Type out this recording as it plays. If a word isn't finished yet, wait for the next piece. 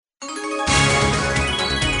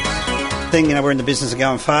thing. We're in the business of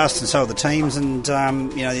going fast, and so are the teams, and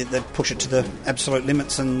they push it to the absolute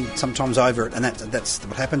limits and sometimes over it, and that's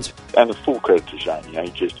what happens. And the full credit to Shane.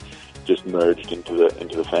 He just merged into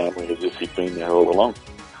the family as if he'd been there all along.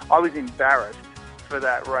 I was embarrassed for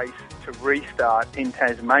that race to restart in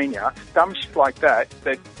Tasmania. Dumb shit like that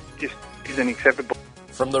just isn't acceptable.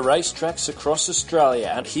 From the racetracks across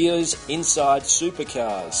Australia, and here's Inside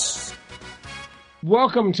Supercars.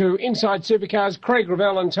 Welcome to Inside Supercars. Craig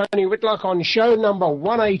Revell and Tony Whitlock on show number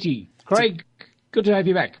 180. Craig, good to have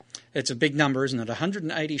you back. It's a big number, isn't it?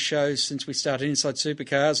 180 shows since we started Inside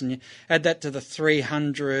Supercars, and you add that to the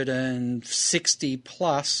 360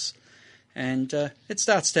 plus, and it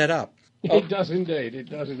starts to add up. It does indeed.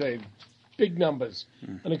 Big numbers.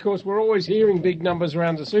 And, of course, we're always hearing big numbers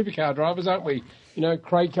around the supercar drivers, aren't we?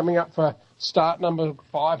 Craig coming up for start number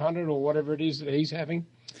 500 or whatever it is that he's having.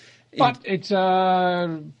 But it's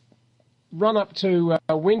a run up to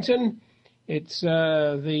Winton. It's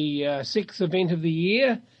the sixth event of the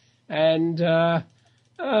year, and a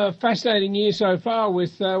fascinating year so far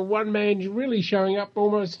with one man really showing up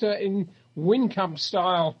almost in Whincup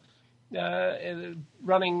style,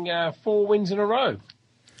 running 4 wins in a row.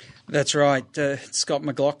 That's right. Scott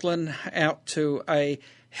McLaughlin out to a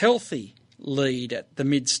healthy lead at the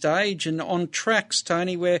mid-stage, and on tracks,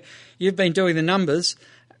 Tony, where you've been doing the numbers.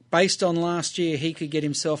 Based on last year, he could get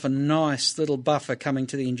himself a nice little buffer coming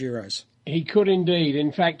to the Enduros. He could indeed.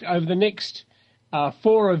 In fact, over the next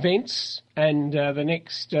 4 events and the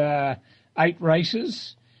next 8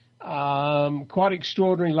 races, quite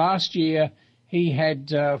extraordinary. Last year, he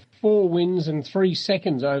had 4 wins and 3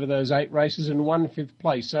 seconds over those 8 races and 1 fifth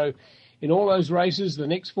place. So in all those races, the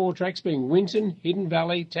next 4 tracks being Winton, Hidden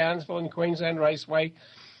Valley, Townsville and Queensland Raceway,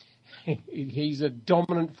 he's a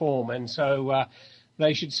dominant form. And so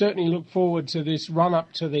they should certainly look forward to this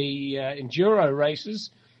run-up to the Enduro races.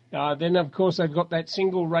 Then, of course, they've got that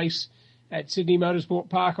single race at Sydney Motorsport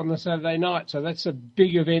Park on the Saturday night. So that's a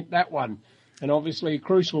big event, that one. And obviously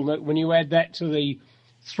crucial that when you add that to the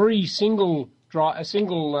 3 single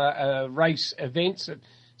race events at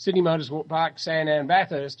Sydney Motorsport Park, Sandown,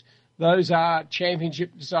 Bathurst, those are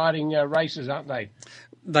championship-deciding races, aren't they?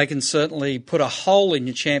 They can certainly put a hole in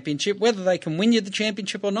your championship. Whether they can win you the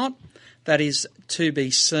championship or not, that is to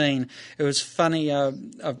be seen. It was funny,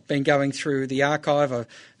 I've been going through the archive. I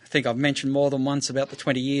think I've mentioned more than once about the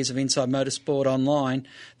 20 years of Inside Motorsport Online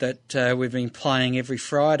that we've been playing every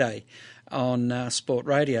Friday on Sport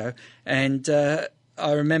Radio. And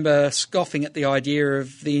I remember scoffing at the idea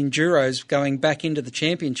of the Enduros going back into the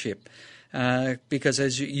championship because,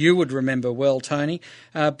 as you would remember well, Tony,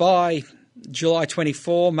 by July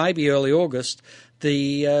 24, maybe early August,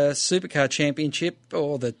 the Supercar Championship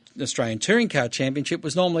or the Australian Touring Car Championship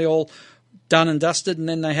was normally all done and dusted, and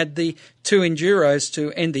then they had the 2 Enduros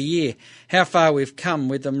to end the year. How far we've come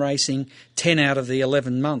with them racing 10 out of the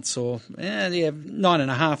 11 months, or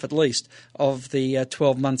 9.5 at least, of the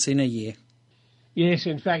 12 months in a year. Yes,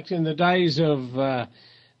 in fact, in the days of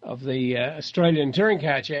the Australian Touring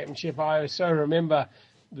Car Championship, I so remember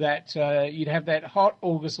that you'd have that hot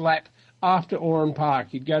August lap after Oran Park.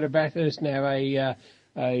 You'd go to Bathurst and have a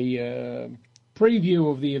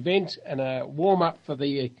preview of the event and a warm-up for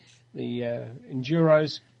the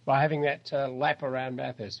Enduros by having that lap around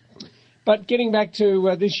Bathurst. But getting back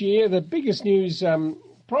to this year, the biggest news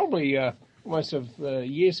probably most of the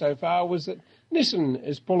year so far was that Nissan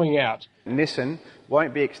is pulling out. Nissan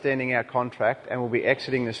won't be extending our contract and will be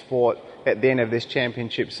exiting the sport at the end of this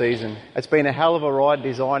championship season. It's been a hell of a ride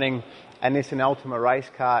designing a Nissan Altima race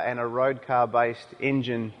car and a road car-based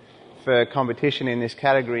engine for competition in this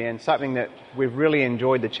category, and something that we've really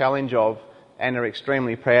enjoyed the challenge of and are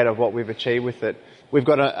extremely proud of what we've achieved with it. We've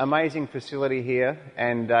got an amazing facility here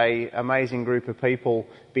and an amazing group of people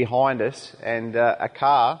behind us, and a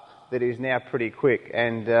car that is now pretty quick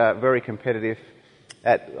and very competitive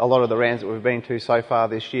at a lot of the rounds that we've been to so far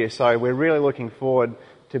this year. So we're really looking forward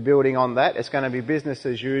to building on that. It's going to be business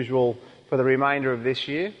as usual for the remainder of this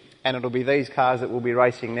year, and it'll be these cars that we'll be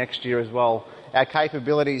racing next year as well. Our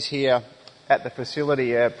capabilities here at the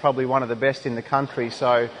facility are probably one of the best in the country,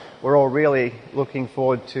 so we're all really looking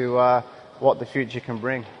forward to what the future can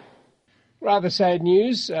bring. Rather sad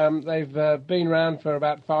news. They've been around for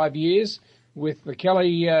about 5 years with the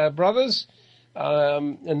Kelly brothers,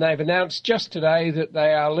 and they've announced just today that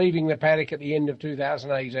they are leaving the paddock at the end of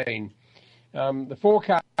 2018. The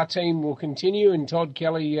 4-car team will continue, and Todd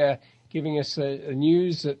Kelly giving us the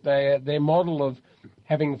news that their model of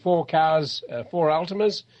having 4 cars, 4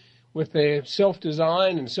 Altimas, with their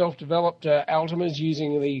self-designed and self-developed Altimas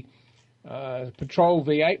using the Patrol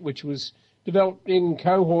V8, which was developed in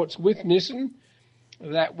cohorts with Nissan.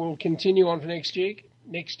 that will continue on for next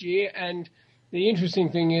year. And the interesting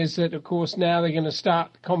thing is that, of course, now they're going to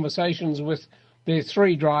start conversations with their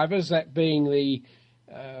 3 drivers, that being the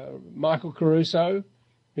Michael Caruso,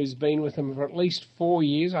 who's been with them for at least 4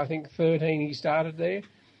 years. I think 13 he started there.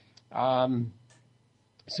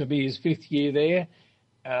 This will be his 5th year there.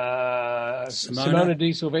 Simona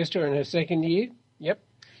De Silvestro in her 2nd year. Yep.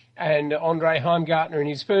 And Andre Heimgartner in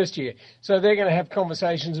his 1st year. So they're going to have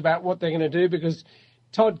conversations about what they're going to do, because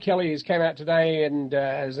Todd Kelly has came out today and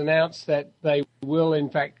has announced that they will, in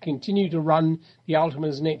fact, continue to run the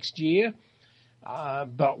Ultimas next year.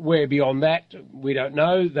 But where beyond that, we don't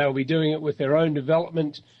know. They'll be doing it with their own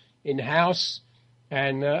development in-house.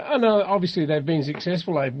 And obviously they've been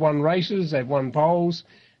successful. They've won races, they've won poles,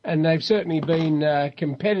 and they've certainly been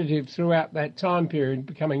competitive throughout that time period,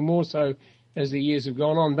 becoming more so as the years have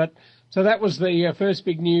gone on. But so that was the first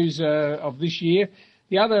big news of this year.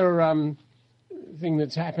 The other thing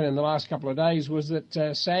that's happened in the last couple of days was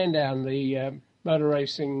that Sandown, the motor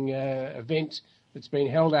racing event that's been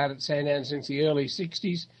held out at Sandown since the early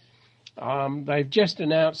 60s, they've just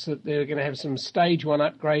announced that they're going to have some Stage 1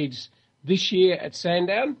 upgrades this year at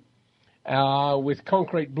Sandown, with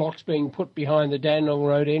concrete blocks being put behind the Dandenong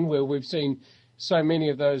Road end, where we've seen so many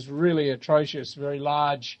of those really atrocious, very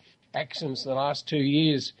large accidents the last 2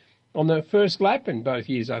 years. On the first lap in both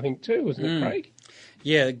years, I think, too, wasn't it, Craig?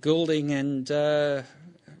 Yeah, Goulding and...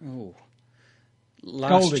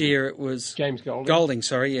 last year it was... James Goulding. Goulding,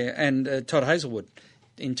 and Todd Hazelwood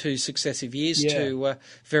in 2 successive years, 2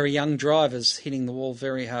 very young drivers hitting the wall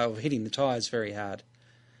very hard, hitting the tyres very hard.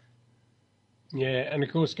 Yeah, and of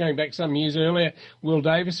course, going back some years earlier, Will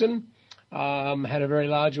Davison had a very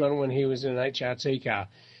large one when he was in an HRT car.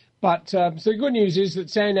 But so the good news is that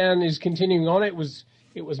Sandown is continuing on. It was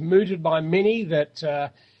mooted by many that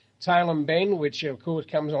Tailem Bend, which of course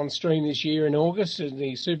comes on stream this year in August in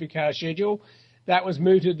the supercar schedule, that was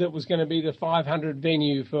mooted that was going to be the 500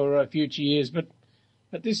 venue for future years. But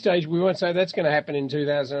at this stage, we won't say that's going to happen in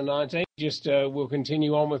 2019. Just we'll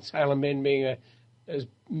continue on with Tailem Bend being as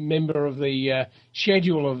member of the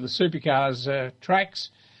schedule of the supercars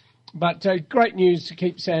tracks. But great news to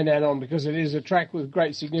keep Sandown on, because it is a track with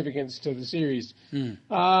great significance to the series.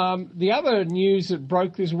 The other news that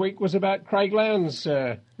broke this week was about Craig Lowndes.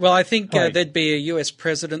 Well, I think there'd be a US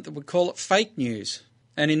president that would call it fake news.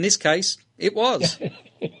 And in this case, it was.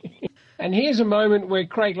 And here's a moment where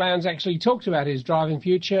Craig Lowndes actually talked about his driving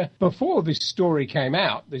future before this story came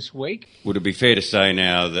out this week. Would it be fair to say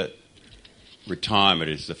now that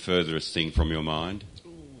retirement is the furthest thing from your mind?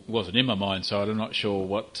 Wasn't in my mind, so I'm not sure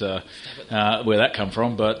what where that come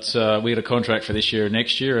from. But we had a contract for this year and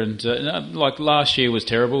next year, and like last year was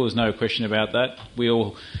terrible. There's no question about that.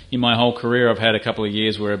 In my whole career, I've had a couple of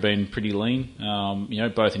years where I've been pretty lean.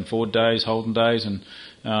 Both in Ford days, Holden days, and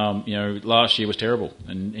last year was terrible.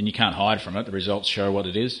 And you can't hide from it. The results show what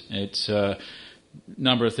it is. It's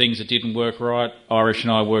number of things that didn't work right. Irish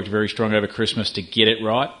and I worked very strong over Christmas to get it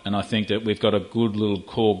right, and I think that we've got a good little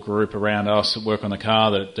core group around us that work on the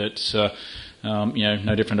car that's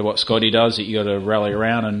no different to what Scotty does, that you got to rally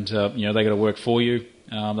around, and they got to work for you.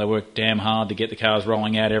 They work damn hard to get the cars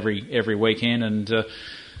rolling out every weekend, and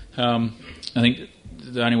I think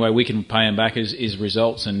the only way we can pay them back is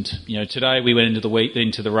results. And today we went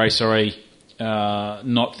into the race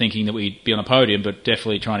not thinking that we'd be on a podium, but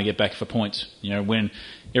definitely trying to get back for points. When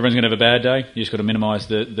everyone's going to have a bad day, you just got to minimise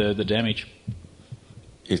the damage.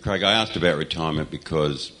 Yes, Craig, I asked about retirement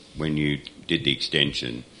because when you did the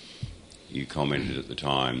extension, you commented at the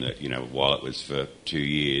time that, while it was for 2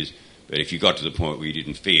 years, but if you got to the point where you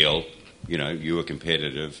didn't feel, you were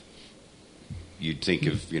competitive, you'd think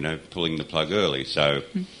of, pulling the plug early. So...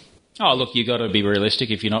 Oh, look, you got to be realistic.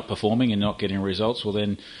 If you're not performing and not getting results, well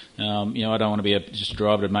then, I don't want to be just a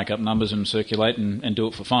driver to make up numbers and circulate and do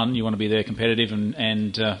it for fun. You want to be there competitive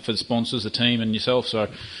and for the sponsors, the team and yourself. So,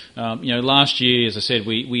 last year, as I said,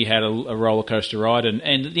 we had a roller coaster ride, and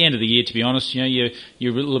at the end of the year, to be honest, you're a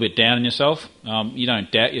little bit down on yourself. You don't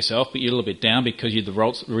doubt yourself, but you're a little bit down because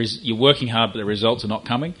you're working hard, but the results are not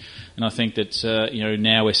coming. And I think that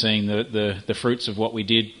now we're seeing the fruits of what we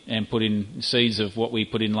did and put in seeds of what we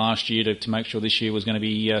put in last year to make sure this year was going to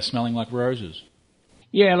be smelling like roses.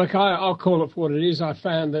 Yeah, look, I'll call it for what it is. I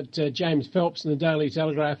found that James Phelps and the Daily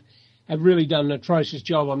Telegraph have really done an atrocious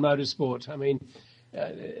job on motorsport. I mean,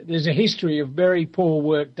 there's a history of very poor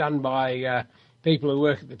work done by people who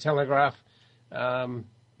work at the Telegraph.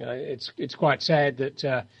 It's quite sad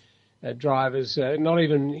that drivers, not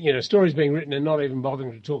even, stories being written and not even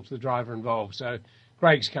bothering to talk to the driver involved. So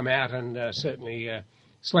Craig's come out and certainly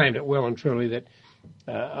slammed it well and truly that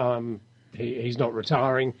he's not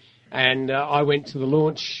retiring. And I went to the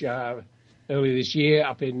launch earlier this year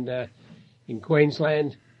up in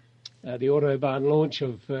Queensland, the Autobahn launch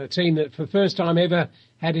of a team that for the first time ever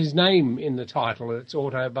had his name in the title. It's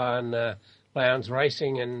Autobahn Lowndes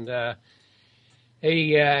Racing, and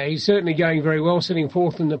he's certainly going very well, sitting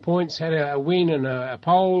fourth in the points, had a win and a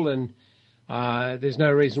pole, and there's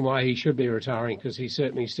no reason why he should be retiring because he's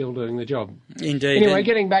certainly still doing the job. Indeed. Anyway,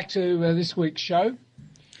 getting back to this week's show,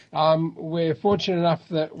 we're fortunate enough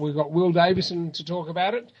that we've got Will Davison to talk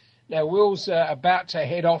about it. Now, Will's about to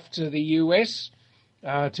head off to the US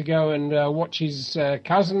to go and watch his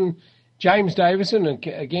cousin, James Davison,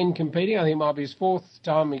 again competing. I think it might be his fourth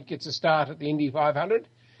time he gets a start at the Indy 500.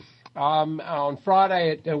 On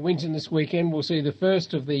Friday at Winton this weekend, we'll see the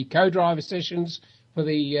first of the co-driver sessions for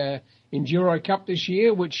the Enduro Cup this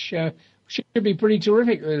year, which should be pretty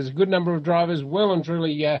terrific. There's a good number of drivers well and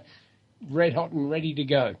truly red hot and ready to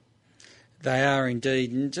go. They are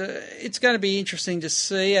indeed, and it's going to be interesting to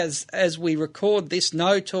see as we record this.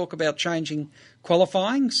 No talk about changing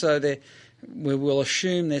qualifying, so we will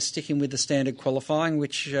assume they're sticking with the standard qualifying,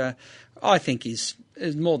 which I think is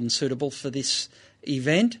more than suitable for this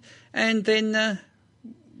event. And then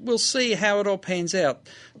we'll see how it all pans out.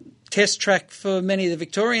 Test track for many of the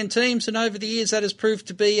Victorian teams, and over the years that has proved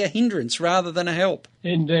to be a hindrance rather than a help.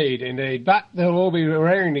 Indeed. But they'll all be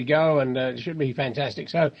raring to go, and it should be fantastic.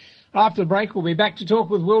 So after the break, we'll be back to talk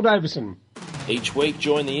with Will Davison. Each week,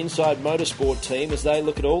 join the Inside Motorsport team as they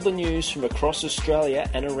look at all the news from across Australia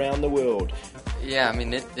and around the world. Yeah, I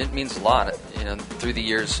mean, it means a lot. Through the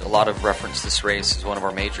years, a lot of reference this race as one of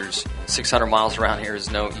our majors. 600 miles around here is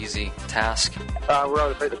no easy task. We were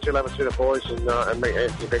able to beat the 211 Super boys and meet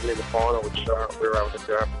Anthony Begley in the final, which we were able to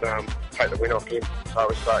take the win off him. So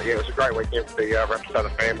it was a great weekend for the Rapstada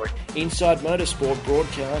family. Inside Motorsport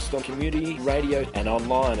broadcast on community radio and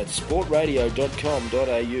online at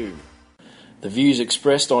sportradio.com.au. The views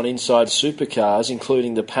expressed on Inside Supercars,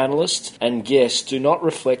 including the panellists and guests, do not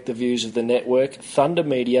reflect the views of the network, Thunder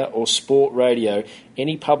Media or Sport Radio.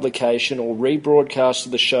 Any publication or rebroadcast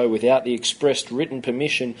of the show without the expressed written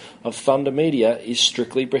permission of Thunder Media is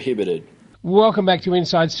strictly prohibited. Welcome back to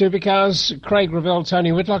Inside Supercars. Craig Revell,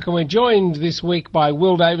 Tony Whitlock, and we're joined this week by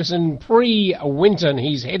Will Davison pre-Winton.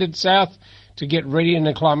 He's headed south to get ready and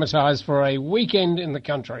acclimatise for a weekend in the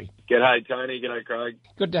country. G'day, Tony. G'day, Craig.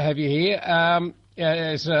 Good to have you here.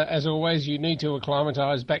 As always, you need to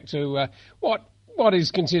acclimatise back to what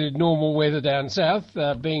is considered normal weather down south.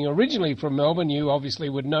 Being originally from Melbourne, you obviously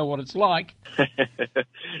would know what it's like.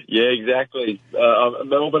 Yeah, exactly. I'm a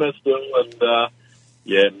Melbourner still,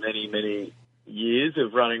 and many years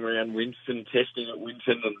of running around Winton, testing at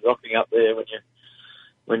Winton, and rocking up there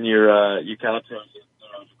when you can't tell you.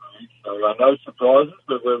 So no surprises,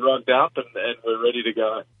 but we're rugged up and we're ready to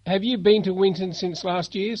go. Have you been to Winton since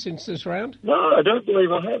last year, since this round? No, I don't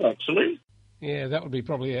believe I have, actually. Yeah, that would be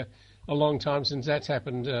probably a long time since that's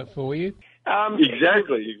happened for you.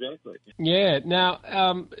 Exactly. Yeah,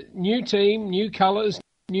 now, new team, new colours,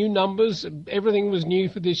 new numbers, everything was new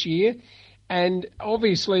for this year. And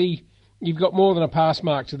obviously, you've got more than a pass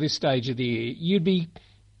mark to this stage of the year. You'd be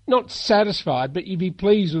not satisfied, but you'd be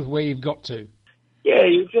pleased with where you've got to. Yeah,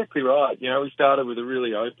 you're exactly right. We started with a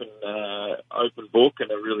really open book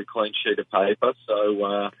and a really clean sheet of paper.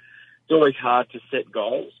 So it's always hard to set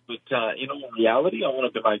goals, but in all reality, I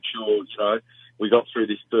wanted to make sure, we got through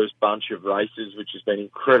this first bunch of races, which has been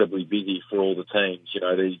incredibly busy for all the teams.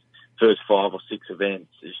 These first 5 or 6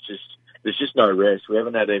 events, there's just no rest. We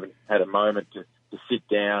haven't even had a moment to sit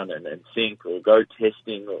down and think or go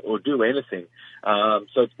testing or do anything.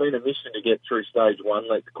 So it's been a mission to get through stage 1,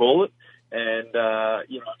 let's call it. And, I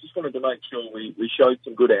just wanted to make sure we showed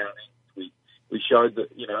some good outings. We showed that,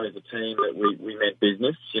 as a team that we meant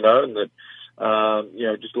business, and that,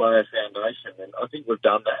 just lay a foundation. And I think we've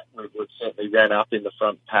done that. We've certainly ran up in the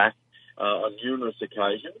front pack on numerous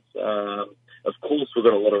occasions. Of course, we've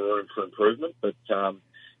got a lot of room for improvement, but, I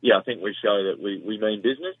think we show that we mean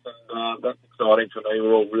business, and that's exciting for me.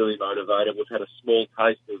 We're all really motivated. We've had a small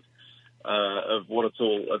taste of what it's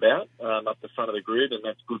all about up the front of the grid, and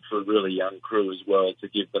that's good for a really young crew as well to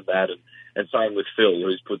give them that. And same with Phil,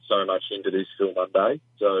 who's put so much into this, Phil Monday.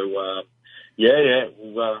 So,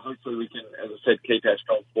 hopefully we can, as I said, keep our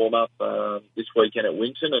strong form up this weekend at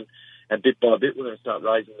Winton, and bit by bit we're going to start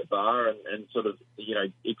raising the bar and sort of,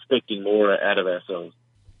 expecting more out of ourselves.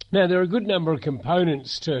 Now, there are a good number of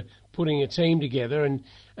components to putting a team together, and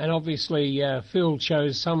obviously Phil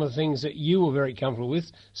chose some of the things that you were very comfortable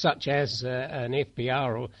with, such as an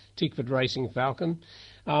FPR or Tickford Racing Falcon,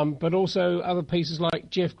 but also other pieces like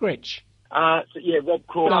Jeff Gretsch. Rob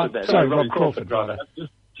Crawford. Rob Crawford, rather.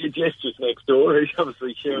 Jess just next door, who's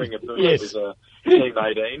obviously sharing a booth with Team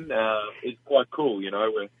 18, is quite cool. You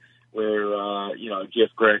know, where you know, Jeff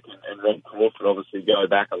Grech and Rob Crawford obviously go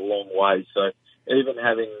back a long way. So even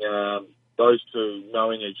having those two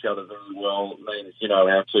knowing each other very well means, you know,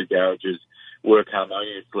 our two garages work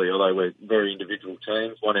harmoniously, although we're very individual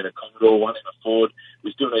teams, one in a Commodore, one in a Ford.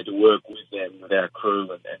 We still need to work with them, with our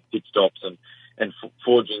crew and pit stops and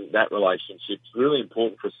forging that relationship is really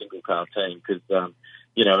important for a single car team because,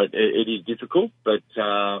 you know, it is difficult, but,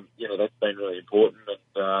 you know, that's been really important.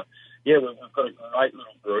 And, yeah, we've got a great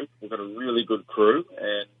little group. We've got a really good crew.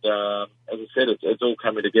 And, as I said, it's all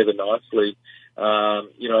coming together nicely.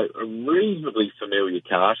 You know, a reasonably familiar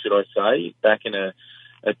car, should I say, back in a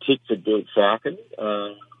Tickford-built Falcon.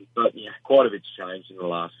 But, yeah, quite a bit's changed in the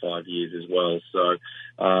last 5 years as well. So,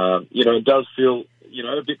 you know, it does feel, you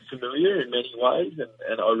know, a bit familiar in many ways,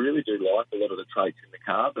 and I really do like a lot of the traits in the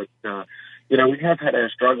car. But, you know, we have had our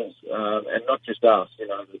struggles, and not just us. You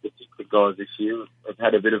know, the Tickford guys this year have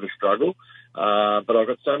had a bit of a struggle. But I've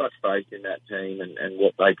got so much faith in that team and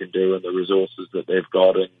what they can do and the resources that they've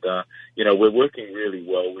got. And, you know, we're working really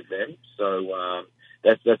well with them. So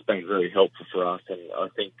that's been very helpful for us. And I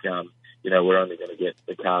think, you know, we're only going to get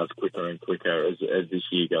the cars quicker and quicker as this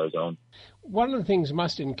year goes on. One of the things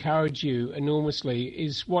must encourage you enormously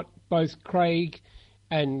is what both Craig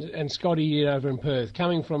and Scotty did over in Perth,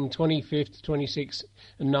 coming from 25th, 26th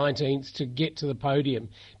and 19th to get to the podium.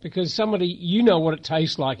 Because somebody, you know what it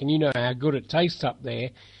tastes like and you know how good it tastes up there,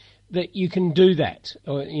 that you can do that.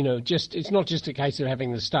 Or, you know, just it's not just a case of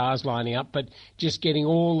having the stars lining up, but just getting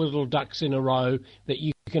all the little ducks in a row that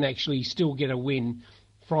you can actually still get a win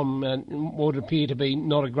from what would appear to be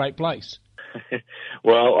not a great place.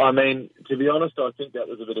 Well, I mean, to be honest, I think that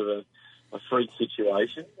was a bit of a freak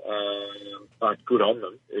situation, but good on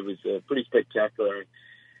them. It was pretty spectacular. And,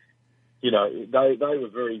 you know, they were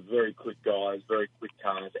very, very quick guys, very quick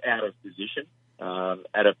cars, out of position.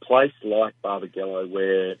 At a place like Barbagallo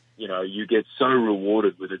where, you know, you get so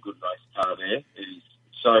rewarded with a good race car there. It is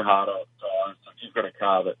so hard on tyres. If you've got a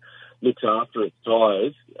car that looks after its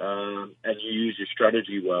tyres and you use your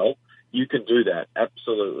strategy well, you can do that,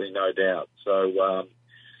 absolutely, no doubt. So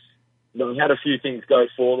we had a few things go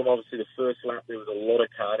for them. Obviously, the first lap, there was a lot of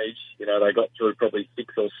carnage. You know, they got through probably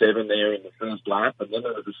 6 or 7 there in the first lap, and then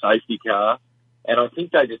there was a safety car. And I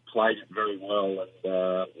think they just played it very well.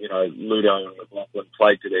 And, you know, Ludo and McLaughlin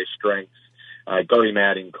played to their strengths, got him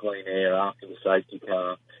out in clean air after the safety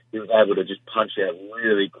car. He was able to just punch out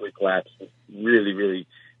really quick laps with really, really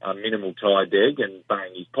minimal tyre deg, and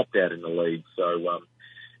bang, he's popped out in the lead. So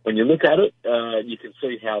when you look at it, you can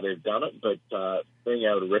see how they've done it, but being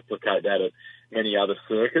able to replicate that at many other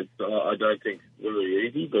circuits, I don't think it's really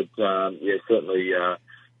easy. But, yeah, certainly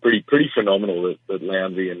pretty phenomenal that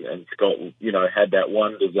Lowndesy and Scott, you know, had that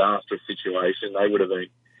one disastrous situation. They would have been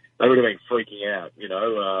freaking out, you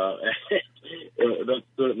know. That's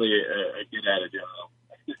certainly a get out of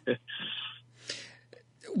jail.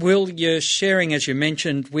 Will, you're sharing, as you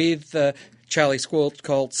mentioned, with Charlie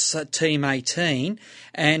Squirtcolt's Team 18,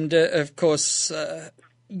 and of course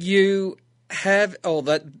you have, or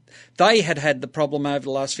that they had the problem over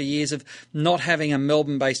the last few years of not having a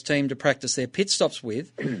Melbourne-based team to practice their pit stops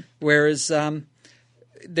with, whereas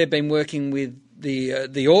they've been working with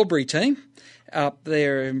the Albury team up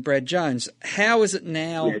there in Brad Jones. How is it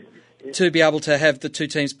now to be able to have the two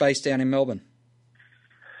teams based down in Melbourne?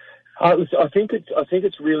 I think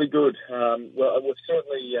it's really good. Well,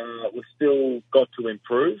 we've still got to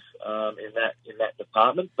improve in that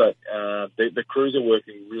department, but the crews are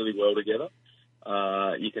working really well together.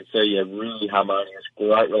 You can see a really harmonious,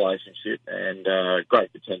 great relationship and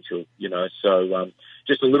great potential. You know, so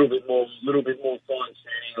just a little bit more fine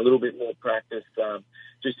tuning, a little bit more practice,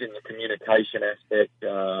 just in the communication aspect.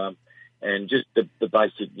 And just the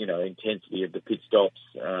basic, you know, intensity of the pit stops,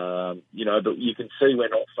 you know, but you can see we're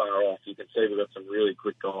not far off. You can see we've got some really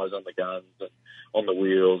quick guys on the guns and on the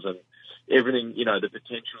wheels and everything, you know, the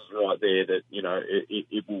potential's right there that, you know,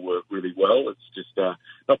 it will work really well. It's just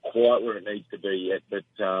not quite where it needs to be yet, but,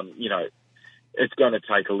 you know, it's going to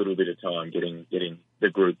take a little bit of time getting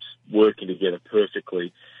the groups working together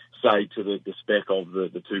perfectly, say, to the spec of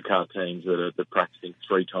the two-car teams that are practicing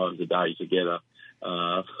 3 times a day together.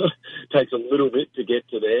 Takes a little bit to get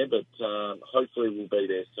to there, but hopefully we'll be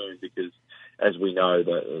there soon because, as we know,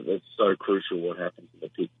 that's so crucial what happens in the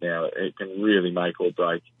pit now. It can really make or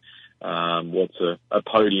break what's a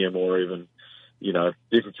podium or even, you know,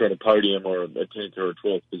 difference between a podium or a 10th or a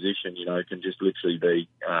 12th position, you know, it can just literally be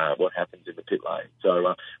what happens in the pit lane.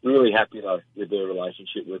 So really happy, though, with the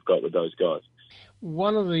relationship we've got with those guys.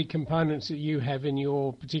 One of the components that you have in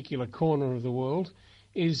your particular corner of the world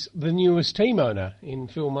is the newest team owner in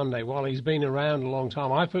Phil Munday. While he's been around a long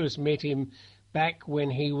time, I first met him back when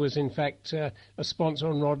he was, in fact, a sponsor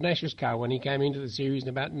on Rod Nash's car when he came into the series in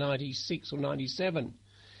about 96 or 97.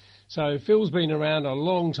 So Phil's been around a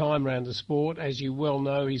long time around the sport. As you well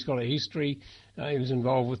know, he's got a history. He was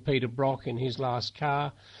involved with Peter Brock in his last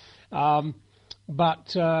car.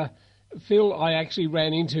 But Phil, I actually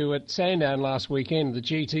ran into at Sandown last weekend, the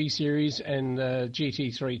GT Series and the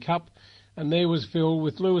GT3 Cup, and there was Phil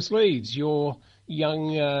with Lewis Leeds, your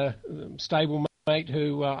young stablemate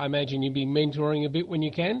who I imagine you'd be mentoring a bit when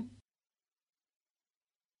you can.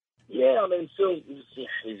 Yeah, I mean, Phil,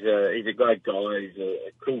 he's a great guy. He's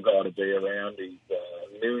a cool guy to be around. He's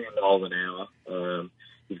a million miles an hour.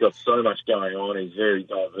 He's got so much going on. He's very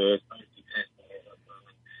diverse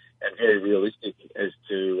and very realistic as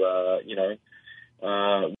to,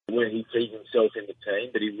 where he sees himself in the team,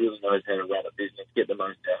 but he really knows how to run a business, get the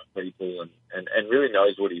most out of people, and really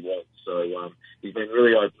knows what he wants. So he's been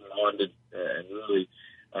really open-minded and really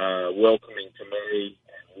welcoming to me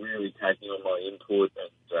and really taking on my input and,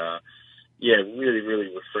 really,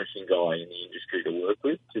 really refreshing guy in the industry to work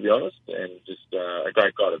with, to be honest, and just a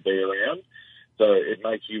great guy to be around. So it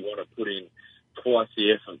makes you want to put in twice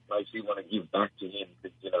the effort, makes you want to give back to him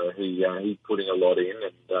because, he's putting a lot in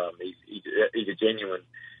and he's a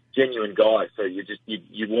genuine guy. So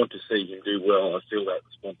you want to see him do well. I feel that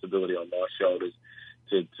responsibility on my shoulders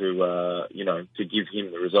to give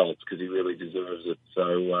him the results because he really deserves it.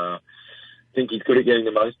 So I think he's good at getting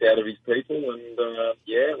the most out of his people. And,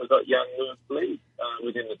 we've got young Lewis Leeds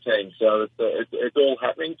within the team. So it's all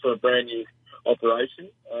happening for a brand new operation.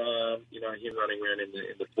 Him running around in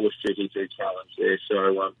the Porsche GT2 Challenge there.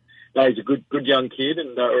 So, he's a good young kid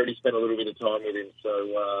and I already spent a little bit of time with him.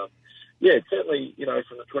 So, it's certainly,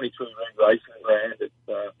 from the 22 racing brand,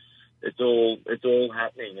 it's all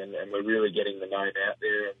happening and we're really getting the name out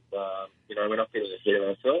there and, we're not getting ahead of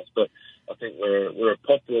ourselves, but I think we're a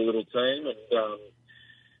popular little team and,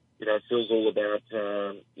 Phil's all about,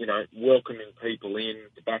 welcoming people in.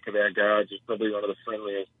 The back of our garage is probably one of the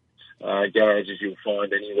friendliest garages you'll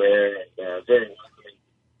find anywhere and very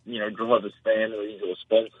welcoming, drivers' families or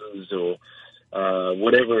sponsors or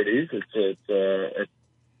whatever it is. It's a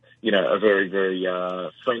very, very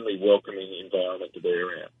friendly, welcoming environment to be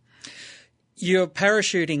around. You're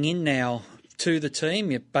parachuting in now to the team.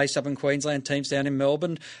 You're based up in Queensland, teams down in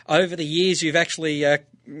Melbourne. Over the years, you've actually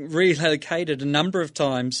relocated a number of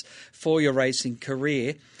times for your racing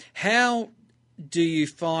career. How do you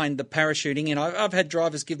find the parachuting in? I've had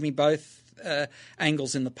drivers give me both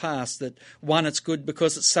angles in the past. That one, it's good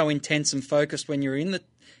because it's so intense and focused when you're in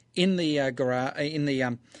the garage, in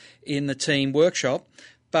the team workshop,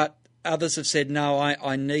 but others have said, no,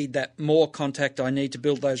 I need that more contact. I need to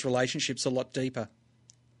build those relationships a lot deeper.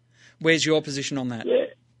 Where's your position on that?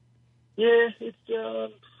 Yeah, it's.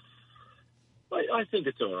 I think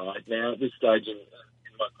it's all right now at this stage in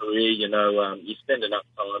my career. You spend enough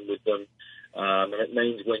time with them, and it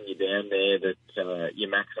means when you're down there that you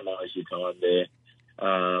maximise your time there.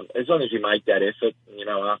 As long as you make that effort,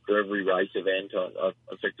 after every race event, I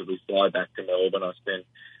effectively fly back to Melbourne. I spend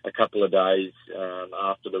a couple of days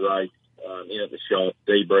after the race in at the shop,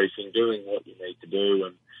 debriefing, doing what you need to do,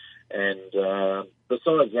 and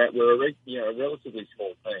besides that, we're a relatively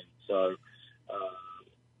small team. So,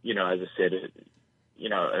 as I said,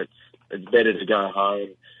 it's better to go home,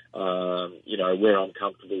 where I'm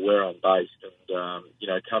comfortable, where I'm based,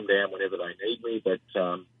 and come down whenever they need me. But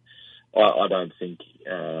I don't think,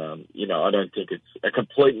 I don't think it's a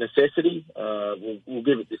complete necessity. We'll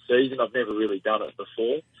give it this season. I've never really done it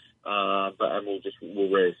before, but we'll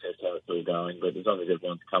reassess how it's all going. But as long as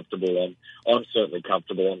everyone's comfortable, I'm certainly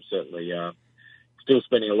comfortable. I'm certainly still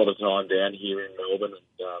spending a lot of time down here in Melbourne,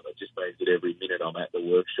 and it just means that every minute I'm at the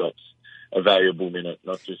workshop's a valuable minute,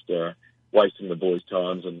 not just wasting the boys'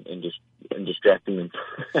 times and distracting them.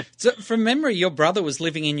 So, from memory, your brother was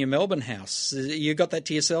living in your Melbourne house. You got that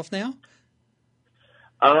to yourself now?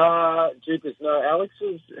 Jeepers, no. Alex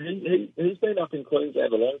he's been up in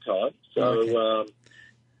Queensland a long time, so okay.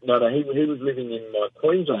 No, he was living in my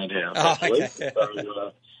Queensland house actually. Okay.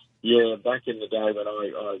 So, back in the day when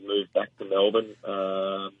I moved back to Melbourne,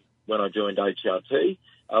 when I joined HRT,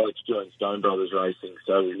 Alex joined Stone Brothers Racing,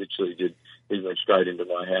 so we literally he went straight into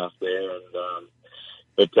my house there, and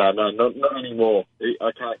but no, not anymore.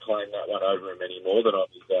 I can't claim that one over him anymore, that I'm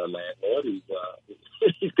his landlord.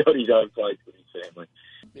 He's got his own place with his family.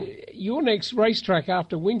 Your next racetrack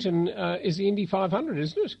after Winton is the Indy 500,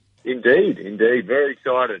 isn't it? Indeed. Very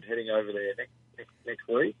excited. Heading over there next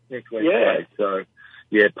week. Yeah. So,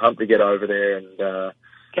 pumped to get over there and,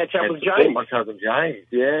 catch up with James. My cousin James,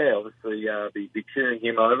 yeah, obviously be cheering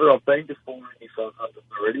him over. I've been to 4 Indy 500s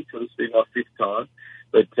already, so this will be my 5th time.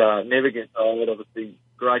 But never gets old. Obviously,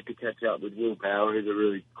 great to catch up with Will Power, who's a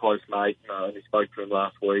really close mate. I only spoke to him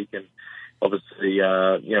last week, and obviously,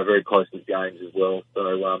 very close with James as well.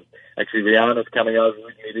 So, actually, Rihanna's coming over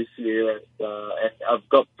with me this year, and I've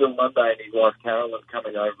got Phil Monday and his wife Carolyn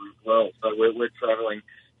coming over as well. So we're travelling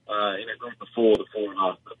in a group of 4, the 4 of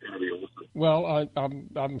us. That's going to be awesome. Well,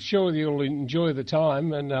 I'm sure you'll enjoy the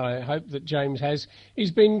time, and I hope that James has.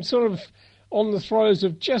 He's been sort of on the throes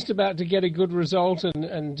of just about to get a good result,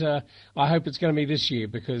 and I hope it's going to be this year,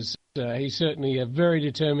 because he's certainly a very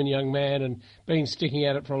determined young man and been sticking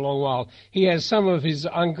at it for a long while. He has some of his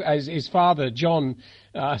his father, John,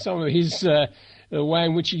 some of his the way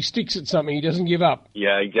in which he sticks at something. He doesn't give up.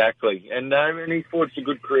 Yeah, exactly. And he's forged a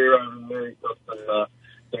good career over there. He's got some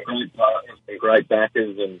great partners, some great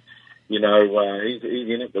backers, and he's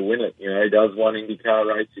in it to win it. He does one IndyCar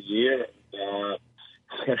race a year, and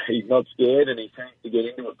he's not scared, and he seems to get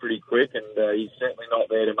into it pretty quick, and he's certainly not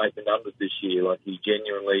there to make the numbers this year. Like, he's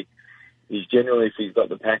genuinely, if he's got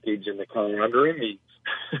the package and the car under him,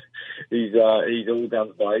 he's all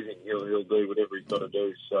guns blazing. He'll do whatever he's got to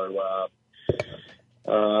do. So,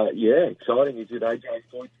 exciting. He's with AJ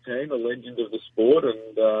Foyt's team, a legend of the sport,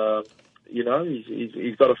 and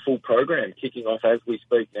he's got a full program kicking off as we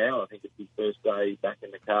speak now. I think it's his first day back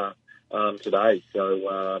in the car today,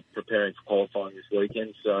 so preparing for qualifying this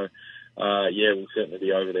weekend. So, we'll certainly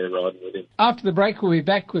be over there riding with him. After the break, we'll be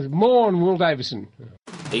back with more on Will Davison.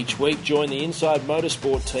 Each week, join the Inside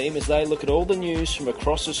Motorsport team as they look at all the news from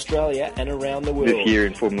across Australia and around the world. This year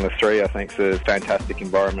in Formula 3, I think, is a fantastic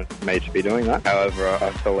environment for me to be doing that. However, I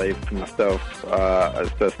believe for myself, a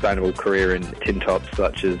sustainable career in tin tops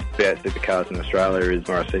such as V8 Supercars in Australia is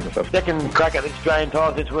where I see myself. Second crack at the Australian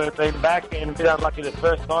title since we've been back, and a bit unlucky the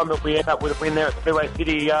first time that we ended up with a win there at Speedway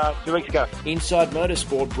City 2 weeks ago. Inside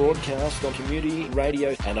Motorsport broadcast on community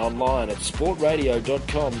radio and online at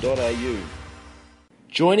sportradio.com.au.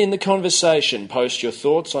 Join in the conversation, post your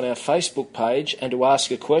thoughts on our Facebook page, and to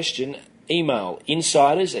ask a question, email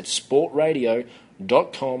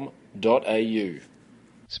insiders@sportradio.com.au.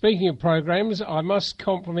 Speaking of programs, I must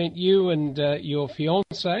compliment you and your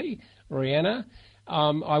fiancée, Rihanna.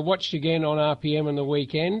 I watched again on RPM on the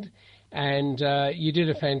weekend, and you did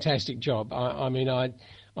a fantastic job.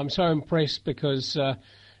 I'm so impressed, because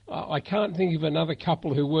I can't think of another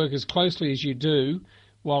couple who work as closely as you do,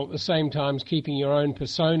 while at the same time keeping your own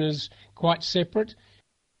personas quite separate.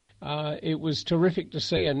 It was terrific to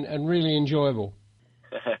see and really enjoyable.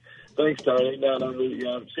 Thanks, Tony.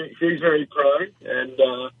 She's very pro, and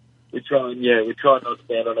we try not to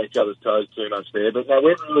stand on each other's toes too much there. But no,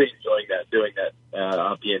 we're really enjoying doing that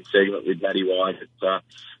RPN segment with Matty White.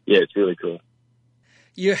 It's really cool.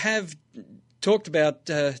 You have talked about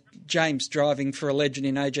James driving for a legend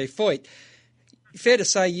in AJ Foyt. Fair to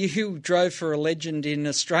say you drove for a legend in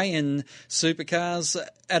Australian supercars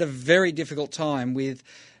at a very difficult time with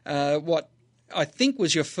what I think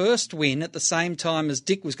was your first win at the same time as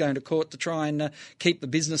Dick was going to court to try and keep the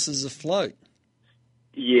businesses afloat.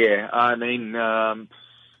 Yeah, amazing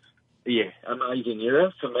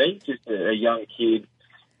era for me. Just a young kid,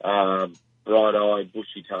 bright-eyed,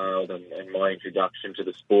 bushy-tailed, and my introduction to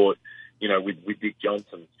the sport, with Dick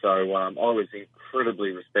Johnson. So I was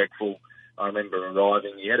incredibly respectful. I remember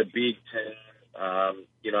arriving. He had a big team.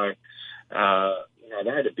 They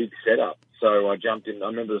had a big setup. So I jumped in. I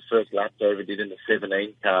remember the first laps I ever did in the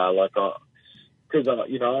 17 car. Because I'm a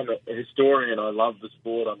historian. I love the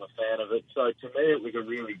sport. I'm a fan of it. So to me, it was a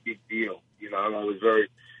really big deal. I was very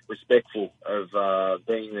respectful of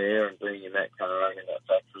being there and being in that car and in that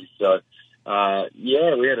factory. So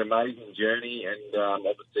we had an amazing journey, and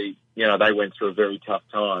obviously, they went through a very tough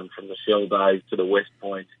time from the Shell days to the West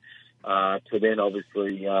Point. To then,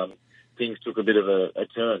 obviously, things took a bit of a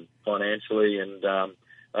turn financially, and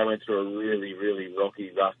they went through a really, really rocky,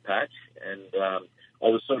 rough patch. And I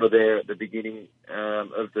was sort of there at the beginning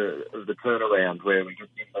of the turnaround, where we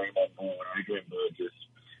just didn't bring on board Adrian Burgess.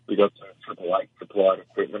 We got some Triple Eight supplied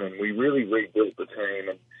equipment, and we really rebuilt the team.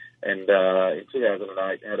 And in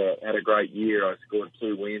 2008, had a great year. I scored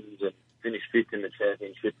 2 wins and finished 5th in the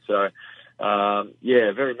championship. So, a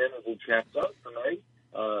very memorable chapter for me.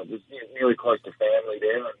 It was nearly close to family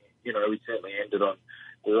there, and we certainly ended on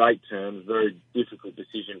great terms. Very difficult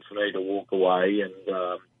decision for me to walk away, and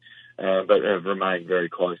but have remained very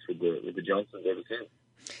close with the Johnsons ever since.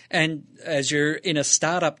 And as you're in a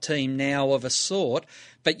startup team now of a sort,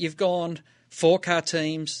 but you've gone 4-car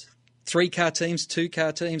teams, 3-car teams,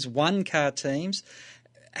 2-car teams, 1-car teams.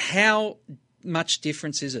 How much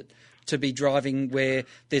difference is it to be driving where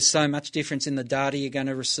there's so much difference in the data you're going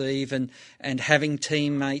to receive and having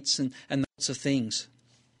teammates and lots of things.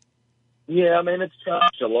 Yeah, I mean, it's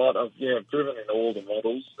changed a lot. I've driven in all the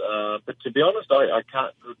models. But to be honest, I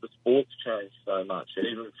can't. The sport's changed so much,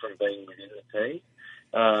 even from being within the team.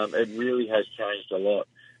 It really has changed a lot,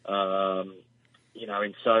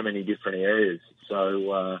 in so many different areas.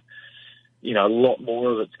 So, a lot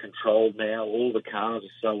more of it's controlled now. All the cars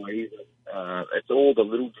are so even. It's all the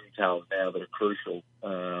little details now that are crucial.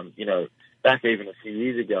 Back even a few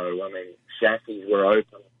years ago, I mean, chassis were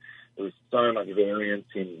open. There was so much variance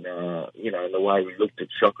in the way we looked at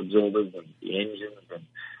shock absorbers and the engines and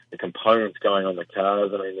the components going on the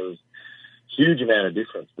cars. I mean, there was a huge amount of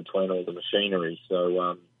difference between all the machinery.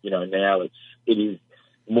 So, now it is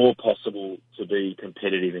more possible to be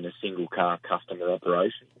competitive in a single car customer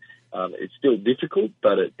operation. It's still difficult,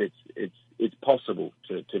 but it's possible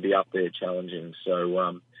to be up there challenging.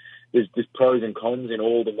 So there's pros and cons in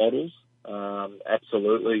all the models.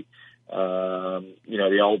 Absolutely.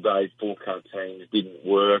 The old days 4-car teams didn't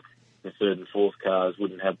work. The third and fourth cars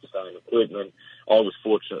wouldn't have the same equipment. I was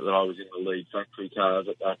fortunate that I was in the lead factory cars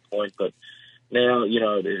at that point, but now,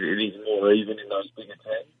 it is more even in those bigger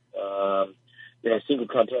teams. Single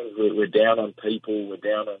car teams, we're down on people, we're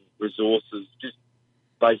down on resources, just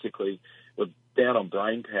basically we're down on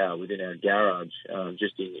brain power within our garage,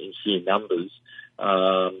 just in sheer numbers.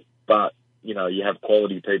 But, you have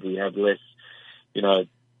quality people, you have less,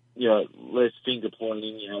 less finger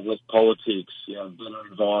pointing, less politics, better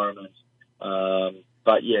environment.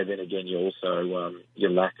 But then again, you also, you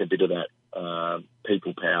lack a bit of that,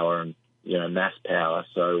 people power and, mass power.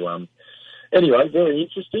 So, anyway, very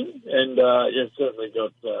interesting. And, certainly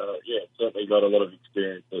got a lot of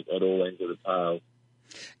experience at all ends of the tail.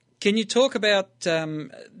 Can you talk about, the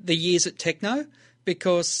years at Tekno?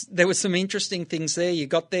 Because there were some interesting things there. You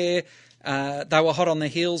got there, they were hot on the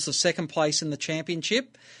heels of second place in the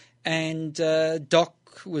championship, and Doc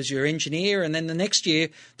was your engineer, and then the next year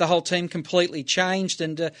the whole team completely changed,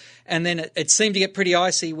 and then it seemed to get pretty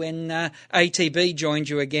icy when ATB joined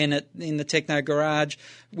you again in the Tekno garage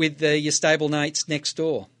with your stablemates next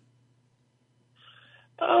door.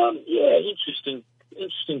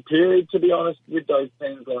 Interesting period, to be honest, with those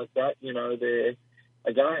teams like that. They're,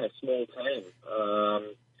 again, a small team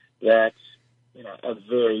that, are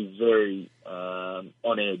very, very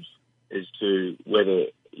on edge as to whether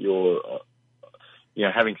you're,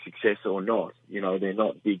 having success or not. They're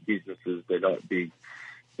not big businesses. They're not big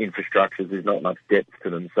infrastructures. There's not much depth to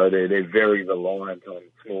them. So they're very reliant on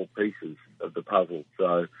small pieces of the puzzle.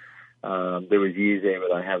 So there was years there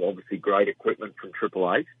where they have obviously great equipment from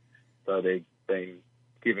Triple Eight. So they've been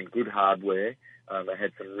given good hardware. They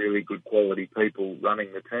had some really good quality people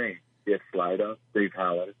running the team. Jeff Slater, Steve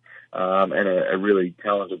Harlan, and a really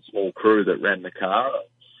talented small crew that ran the car.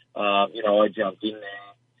 I jumped in there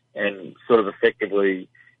and sort of effectively,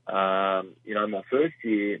 my first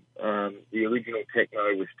year, the original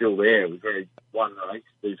Tekno was still there. It was very one race.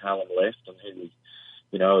 Steve Harlan left, and he was,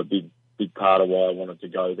 a big part of why I wanted to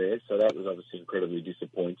go there. So that was obviously incredibly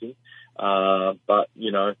disappointing. But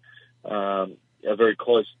a very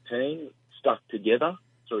close team, stuck together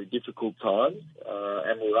through difficult times,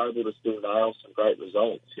 and we were able to still nail some great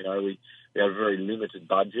results. We had a very limited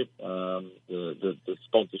budget. The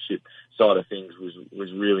sponsorship side of things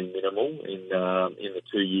was really minimal in the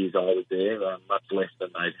 2 years I was there, much less than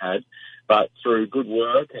they'd had. But through good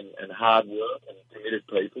work and hard work and committed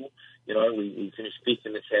people, we finished fifth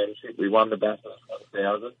in the championship. We won the Bathurst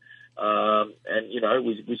 1000. And,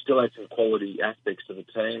 we still had some quality aspects to the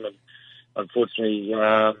team. And unfortunately,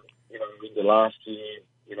 in the last year,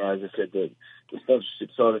 as I said, the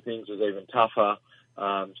sponsorship side of things was even tougher.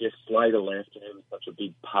 Jeff Slater left, and he was such a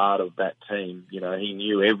big part of that team. He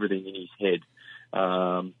knew everything in his head.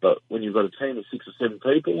 But when you've got a team of 6 or 7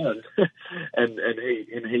 people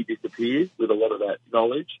and he disappears with a lot of that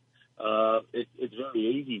knowledge, it's very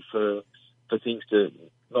easy for things to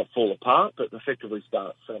not fall apart, but effectively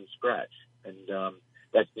start from scratch. And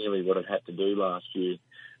that's nearly what it had to do last year.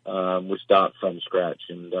 We start from scratch,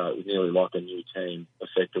 and it was nearly like a new team,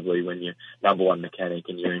 effectively, when your number one mechanic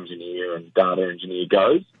and your engineer and data engineer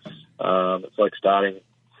goes. It's like starting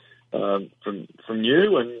from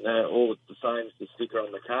new, and all it's the same as the sticker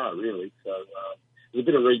on the car, really. So it was a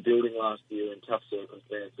bit of rebuilding last year in tough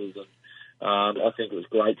circumstances, and I think it was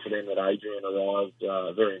great for them that Adrian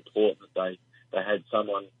arrived. Very important that they had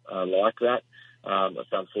someone like that.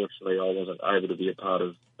 Unfortunately, I wasn't able to be a part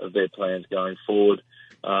of their plans going forward.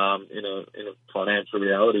 In a financial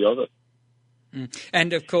reality of it.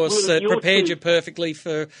 And, of course, prepared you perfectly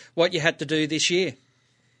for what you had to do this year.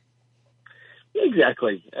 Yeah,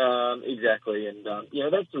 Exactly, and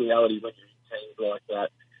that's the reality when you're in teams like that.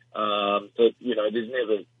 That there's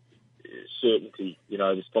never certainty.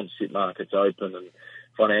 The sponsorship market's open and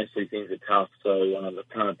financially things are tough, so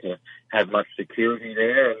it's hard to have much security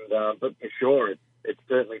there. And but for sure, it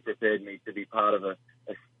certainly prepared me to be part of a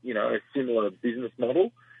similar business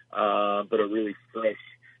model, but a really fresh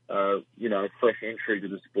entry to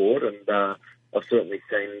the sport. And I've certainly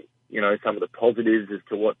seen some of the positives as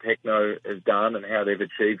to what Tekno has done and how they've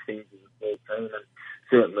achieved things as a small team. And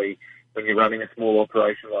certainly when you're running a small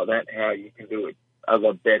operation like that, how you can do it a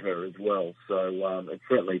lot better as well. So it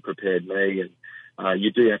certainly prepared me. And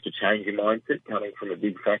you do have to change your mindset coming from a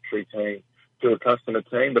big factory team to a customer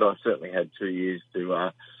team. But I certainly had 2 years to do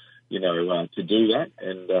that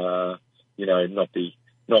and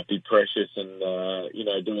not be precious and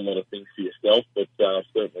do a lot of things for yourself. But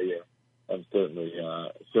I'm certainly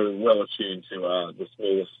well attuned to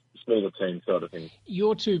the smaller team side of things.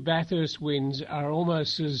 Your 2 Bathurst wins are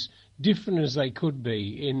almost as different as they could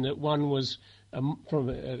be, in that one was from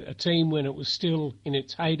a team when it was still in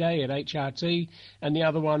its heyday at HRT, and the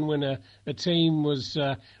other one when a team was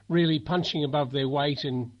really punching above their weight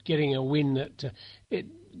and getting a win.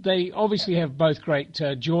 They obviously have both great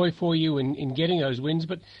joy for you in getting those wins,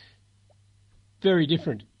 but very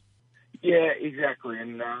different. Yeah, exactly,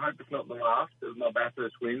 and I hope it's not the last of my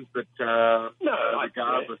Bathurst wins, but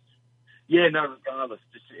regardless. Yeah, regardless,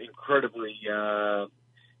 just incredibly,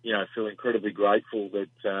 feel incredibly grateful that,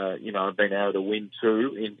 I've been able to win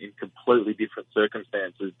 2 in completely different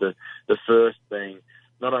circumstances. The first being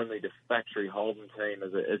not only the factory Holden team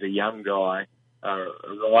as a young guy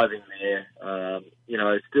arriving there,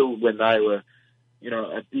 still when they were,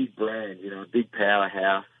 a big brand, a big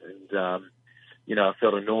powerhouse, and, I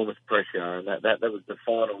felt enormous pressure, and that was the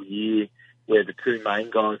final year where the 2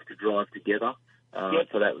 main guys could drive together.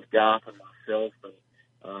 So that was Garth and myself, and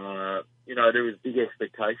there was big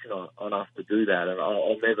expectation on us to do that, and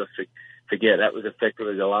I'll never forget. That was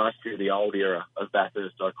effectively the last year of the old era of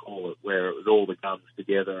Bathurst, I call it, where it was all the guns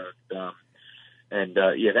together, that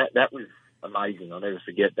was amazing. I'll never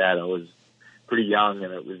forget that. I was pretty young,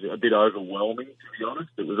 and it was a bit overwhelming, to be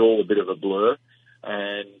honest. It was all a bit of a blur.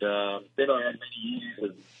 And then I had many years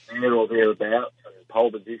of there or thereabouts and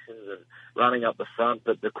pole positions and running up the front.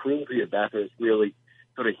 But the cruelty of Bathurst really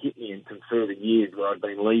sort of hit me in some further years where I'd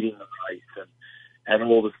been leading the race and had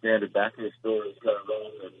all the standard Bathurst stories go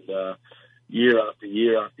wrong. And year after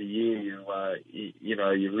year after year,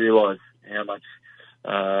 you realise how much,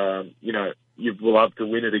 you'd love to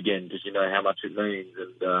win it again because you know how much it means.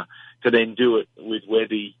 And to then do it with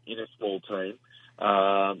Webby in a small team,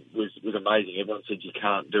 was amazing. Everyone said you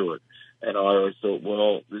can't do it, and I always thought,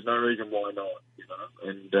 well, there's no reason why not,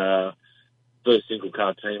 And first single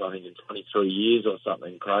car team, I think, in 23 years or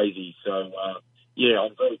something crazy. So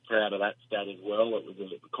I'm very proud of that stat as well. It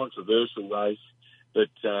was a controversial race, but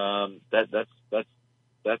that's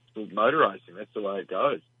motor racing. That's the way it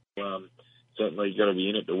goes. Certainly, you've got to be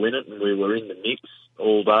in it to win it, and we were in the mix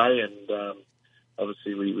all day, and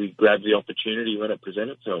obviously we grabbed the opportunity when it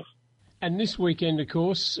presented itself. And this weekend, of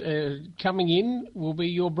course, coming in will be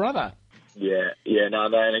your brother. Again,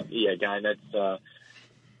 that's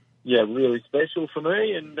really special for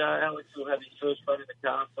me. And Alex will have his first run in the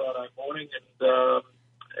car Friday morning,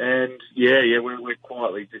 we're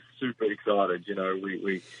quietly just super excited.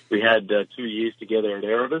 We had 2 years together at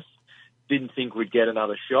Erebus. Didn't think we'd get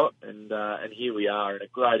another shot, and here we are in a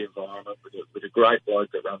great environment with a great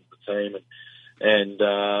bloke that runs the team, and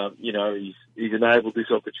he's enabled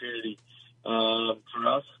this opportunity for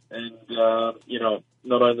us, and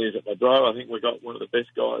not only is it my bro, I think we've got one of the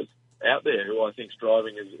best guys out there who I think's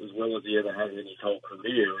driving as well as he ever has in his whole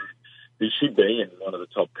career. He should be in one of the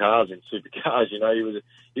top cars in supercars.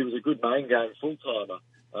 He was a good main game full timer,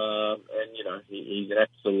 and he's an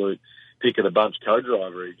absolute pick of the bunch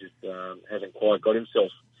co-driver. He just hasn't quite got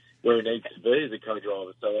himself where he needs to be as a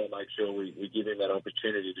co-driver. So I'll make sure we give him that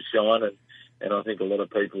opportunity to shine, and I think a lot of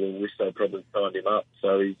people will wish they probably signed him up.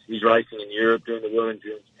 So he's racing in Europe doing the World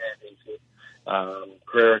Endurance Championship.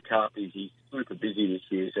 Carrera Cup, he's super busy this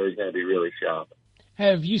year, so he's going to be really sharp.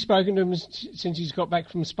 Have you spoken to him since he's got back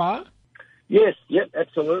from Spa? Yes,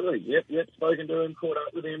 absolutely. Yep, spoken to him, caught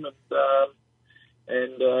up with him,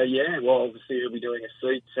 obviously he'll be doing a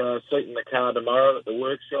seat in the car tomorrow at the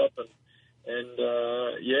workshop,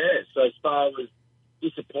 so Spa was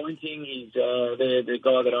disappointing. He's the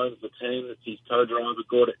guy that owns the team, that's his co-driver,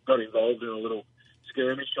 got involved in a little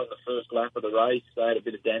skirmish on the first lap of the race. They had a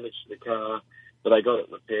bit of damage to the car, but they got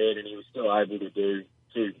it repaired, and he was still able to do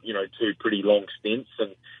two pretty long stints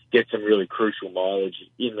and get some really crucial mileage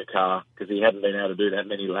in the car because he hadn't been able to do that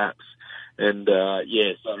many laps. And, so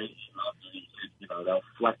he loved it. He said, they'll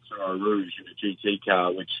flat throw a Rouge in a GT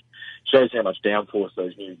car, which shows how much downforce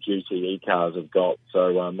those new GTE cars have got.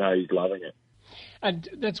 So, no, he's loving it. And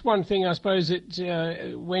that's one thing, I suppose,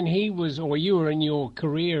 that when he was, or you were in your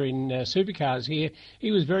career in supercars here,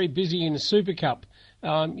 he was very busy in the Super Cup.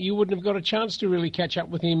 You wouldn't have got a chance to really catch up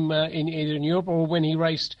with him in either in Europe or when he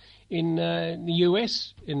raced in the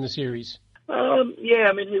US in the series.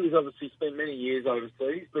 He was obviously spent many years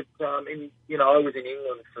overseas, but I was in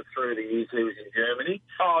England for 3 of the years he was in Germany.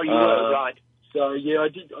 Oh, you were, right. So, I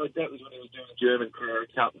did. That was when he was doing the German Carrera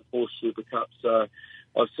Cup and Porsche Super Cup. So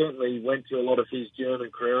I certainly went to a lot of his German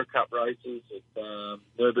Carrera Cup races at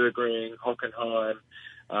Nürburgring, Hockenheim.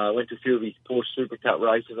 Went to a few of his Porsche Super Cup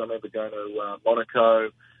races. I remember going to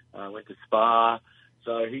Monaco. Went to Spa.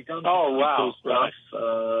 So he's done cool stuff.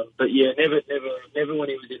 Right. But never when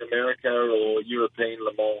he was in America or European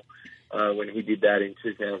Le Mans. When he did that in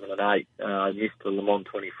 2008, I missed the Le Mans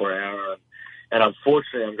 24-hour. And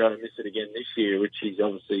unfortunately, I'm going to miss it again this year, which he's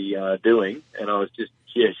obviously doing. And I was just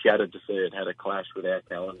shattered to see it had a clash with our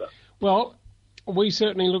calendar. Well, we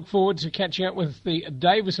certainly look forward to catching up with the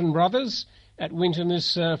Davison brothers at Winton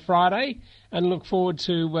this Friday, and look forward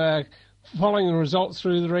to following the results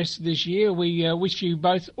through the rest of this year. We wish you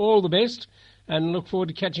both all the best and look forward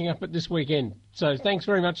to catching up at this weekend. So thanks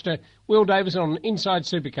very much to Will Davison on Inside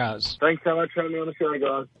Supercars. Thanks so much for having me on the show,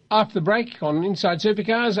 guys. After the break on Inside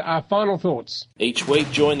Supercars, our final thoughts. Each week,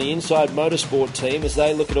 join the Inside Motorsport team as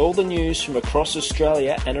they look at all the news from across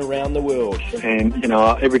Australia and around the world. And,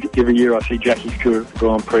 every year I see Jackie's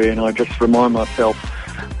Grand Prix and I just remind myself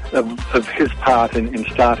of his part in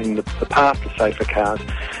starting the path to safer cars.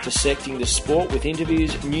 Dissecting the sport with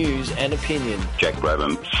interviews, news and opinion. Jack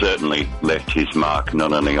Brabham certainly left his mark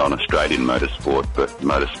not only on Australian motorsport but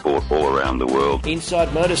motorsport all around the world. Inside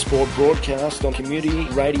Motorsport broadcast on community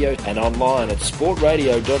radio and online at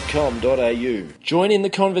sportradio.com.au. Join in the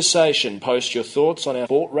conversation. Post your thoughts on our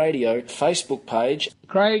Sport Radio Facebook page.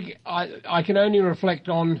 Craig, I can only reflect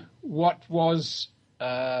on what was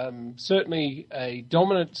certainly a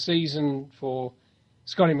dominant season for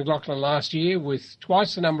Scotty McLaughlin last year, with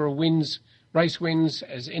twice the number of race wins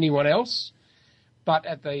as anyone else. But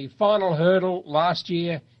at the final hurdle last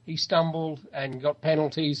year, he stumbled and got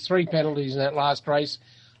 3 penalties in that last race.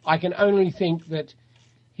 I can only think that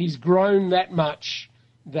he's grown that much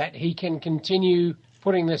that he can continue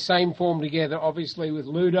putting the same form together, obviously with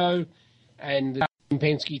Ludo and the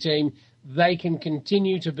Penske team. They can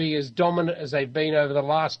continue to be as dominant as they've been over the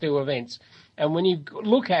last 2 events. And when you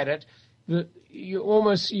look at it,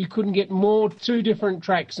 you couldn't get more 2 different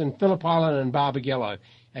tracks than Phillip Island and Barbagallo,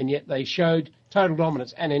 and yet they showed total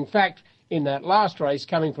dominance. And in fact, in that last race,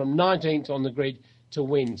 coming from 19th on the grid to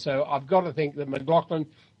win. So I've got to think that McLaughlin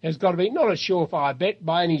has got to be not a surefire bet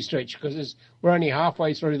by any stretch, because we're only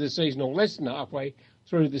halfway through the season, or less than halfway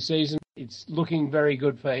through the season. It's looking very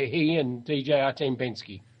good for he and DJR Team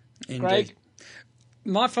Penske. Indeed. Craig?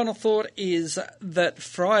 My final thought is that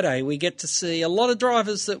Friday we get to see a lot of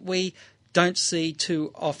drivers that we don't see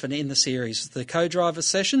too often in the series. The co-driver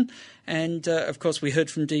session, and of course we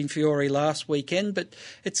heard from Dean Fiore last weekend, but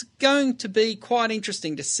it's going to be quite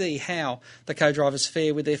interesting to see how the co-drivers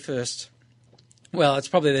fare with their it's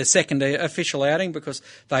probably their second official outing, because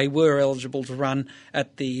they were eligible to run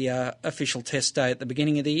at the official test day at the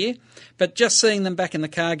beginning of the year. But just seeing them back in the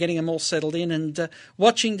car, getting them all settled in, and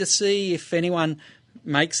watching to see if anyone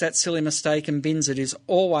makes that silly mistake and bins it is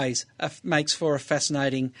always makes for a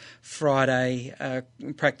fascinating Friday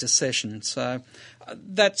practice session. So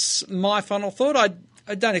that's my final thought. I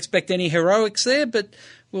don't expect any heroics there, but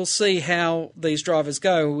we'll see how these drivers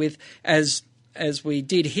go with, as we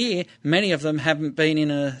did here, many of them haven't been in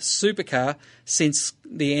a supercar since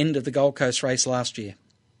the end of the Gold Coast race last year.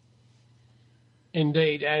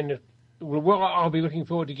 Indeed, and I'll be looking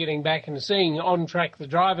forward to getting back and seeing on track the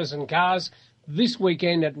drivers and cars this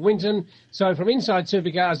weekend at Winton. So from Inside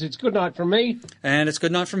Supercars, it's good night from me. And it's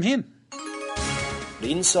good night from him.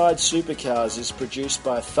 Inside Supercars is produced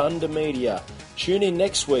by Thunder Media. Tune in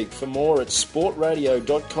next week for more at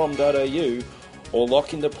sportradio.com.au, or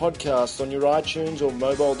lock in the podcast on your iTunes or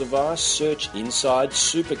mobile device. Search Inside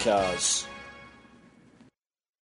Supercars.